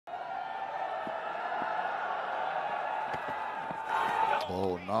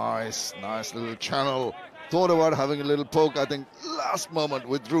Oh, nice little channel. Thought about having a little poke, I think last moment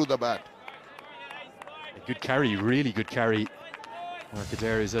withdrew the bat. A good carry, really good carry.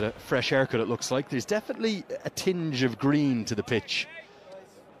 Adair is at a fresh haircut, it looks like. There's definitely a tinge of green to the pitch.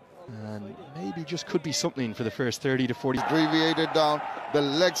 And maybe just could be something for the first 30 to 40. Deviated down the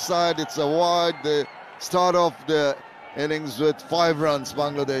leg side, it's a wide. They start off the innings with 5 runs,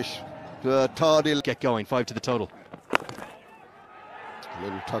 Bangladesh. To tardy. Get going, 5 to the total. A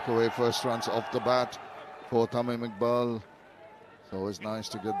little tuck away first runs off the bat for Tamim Iqbal. It's always nice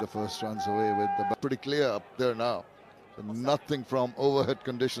to get the first runs away with the bat. Pretty clear up there now. So nothing from overhead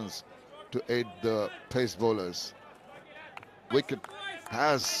conditions to aid the pace bowlers. Wicket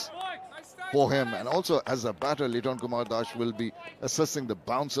has for him, and also as a batter, Liton Kumar Das will be assessing the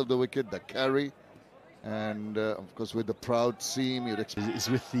bounce of the wicket, the carry, and of course with the proud seam you'd expect. Is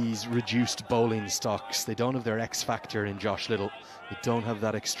with these reduced bowling stocks, they don't have their X factor in Josh Little. They don't have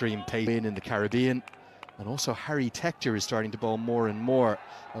that extreme pace in the Caribbean, and also Harry Tector is starting to bowl more and more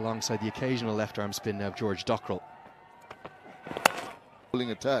alongside the occasional left arm spin now of George Dockrell.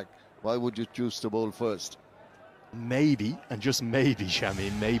 Bowling attack, why would you choose to bowl first? Maybe, and just maybe,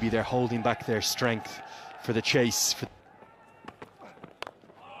 Shami, maybe they're holding back their strength for the chase.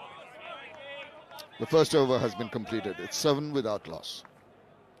 The first over has been completed. It's 7 without loss.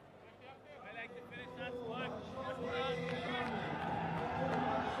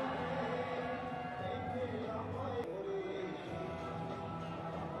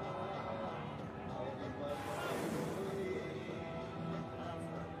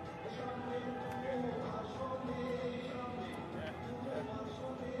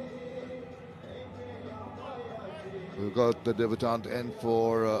 We've got the debutant in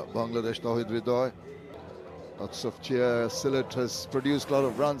for Bangladesh, Tawhid Hridoy. Lots of cheer. Sylhet has produced a lot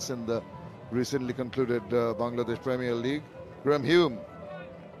of runs in the recently concluded Bangladesh Premier League. Graham Hume,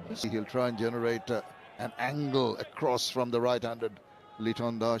 he'll try and generate an angle across from the right-handed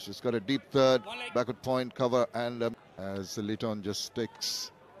Liton Das. He's got a deep third, backward point cover, and as Liton just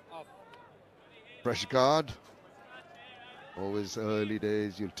takes fresh guard. Always early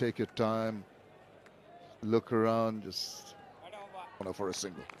days, you'll take your time, look around, just for a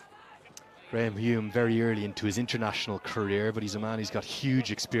single. Graham Hume very early into his international career, but he's a man who's got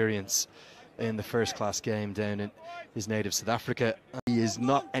huge experience in the first class game down in his native South Africa. He is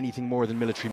not anything more than military